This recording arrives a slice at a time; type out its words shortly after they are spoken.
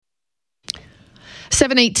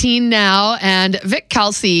7:18 now, and Vik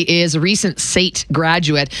Kalsi is a recent SAIT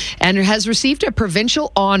graduate and has received a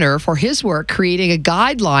provincial honor for his work creating a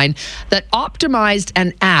guideline that optimized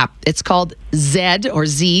an app. It's called Z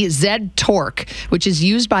Torque, which is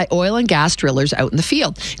used by oil and gas drillers out in the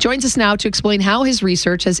field. Joins us now to explain how his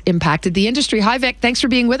research has impacted the industry. Hi, Vik. Thanks for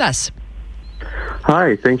being with us.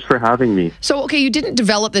 Hi, thanks for having me. So, okay, you didn't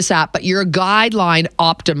develop this app, but your guideline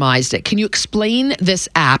optimized it. Can you explain this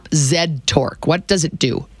app, Z Torque? What does it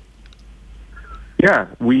do? Yeah,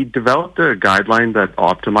 we developed a guideline that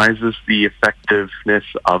optimizes the effectiveness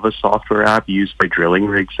of a software app used by drilling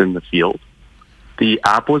rigs in the field. The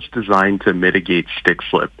app was designed to mitigate stick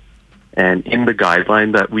slip. And in the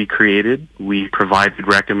guideline that we created, we provided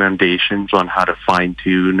recommendations on how to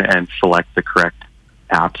fine-tune and select the correct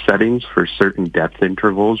app settings for certain depth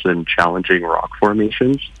intervals and challenging rock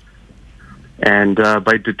formations. And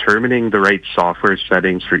by determining the right software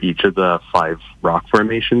settings for each of the 5 rock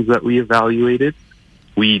formations that we evaluated,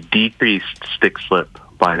 we decreased stick slip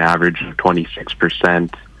by an average of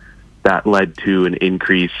 26%. That led to an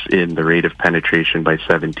increase in the rate of penetration by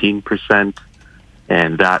 17%.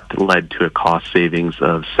 And that led to a cost savings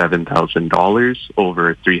of $7,000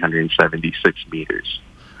 over 376 meters.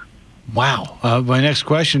 Wow. My next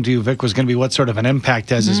question to you, Vik, was going to be what sort of an impact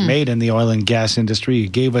has this made in the oil and gas industry? You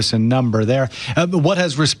gave us a number there. What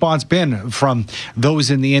has response been from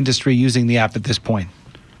those in the industry using the app at this point?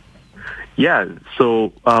 Yeah,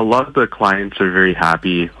 so a lot of the clients are very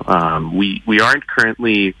happy. We aren't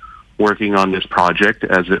currently working on this project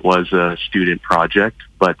as it was a student project,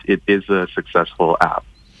 but it is a successful app.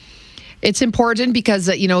 It's important because,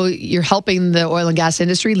 you're helping the oil and gas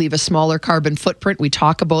industry leave a smaller carbon footprint. We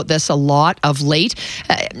talk about this a lot of late.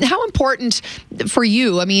 How important for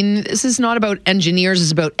you? I mean, this is not about engineers,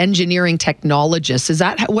 it's about engineering technologists. Is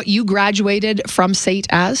that what you graduated from SAIT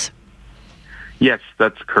as? Yes,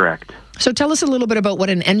 that's correct. So tell us a little bit about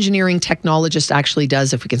what an engineering technologist actually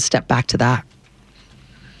does, if we can step back to that.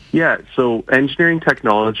 Yeah, so engineering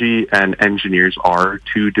technology and engineers are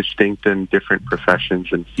 2 distinct and different professions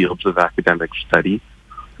and fields of academic study.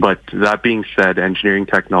 But that being said, engineering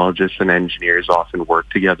technologists and engineers often work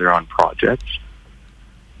together on projects.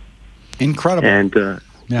 Incredible. And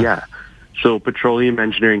so petroleum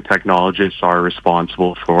engineering technologists are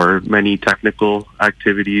responsible for many technical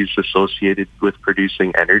activities associated with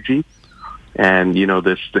producing energy. And,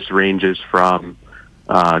 this ranges from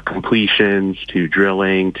completions to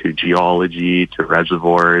drilling to geology to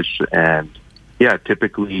reservoirs. And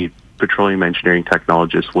typically petroleum engineering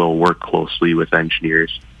technologists will work closely with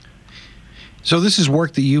engineers. So this is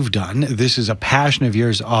work that you've done. This is a passion of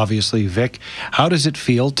yours, obviously, Vik. How does it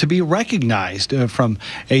feel to be recognized from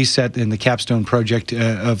SAIT in the Capstone Project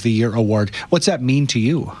of the Year Award? What's that mean to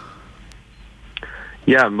you?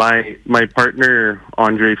 Yeah, my partner,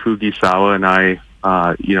 Andre Fugisawa, and I,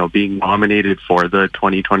 being nominated for the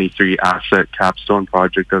 2023 Asset Capstone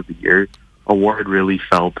Project of the Year award really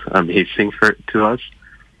felt amazing to us.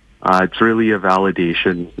 It's really a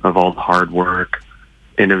validation of all the hard work,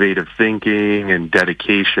 innovative thinking, and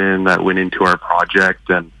dedication that went into our project,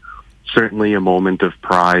 and certainly a moment of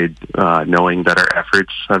pride knowing that our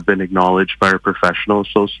efforts have been acknowledged by our professional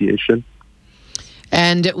association.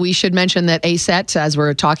 And we should mention that ASET, as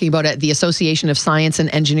we're talking about it, the Association of Science and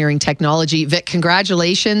Engineering Technology. Vik,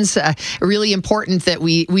 congratulations. Really important that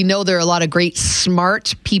we know there are a lot of great,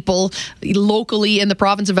 smart people locally in the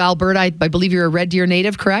province of Alberta. I believe you're a Red Deer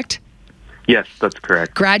native, correct? Yes, that's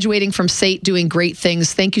correct. Graduating from SAIT, doing great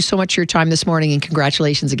things. Thank you so much for your time this morning, and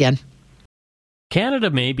congratulations again. Canada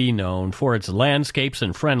may be known for its landscapes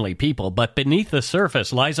and friendly people, but beneath the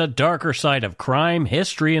surface lies a darker side of crime,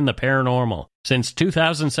 history, and the paranormal. Since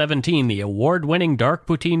 2017, the award-winning Dark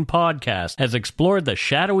Poutine podcast has explored the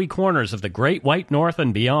shadowy corners of the Great White North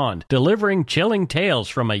and beyond, delivering chilling tales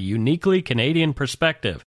from a uniquely Canadian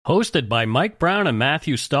perspective. Hosted by Mike Brown and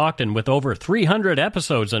Matthew Stockton with over 300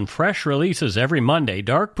 episodes and fresh releases every Monday,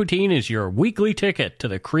 Dark Poutine is your weekly ticket to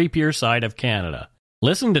the creepier side of Canada.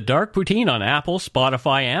 Listen to Dark Poutine on Apple,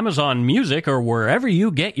 Spotify, Amazon Music, or wherever you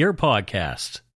get your podcasts.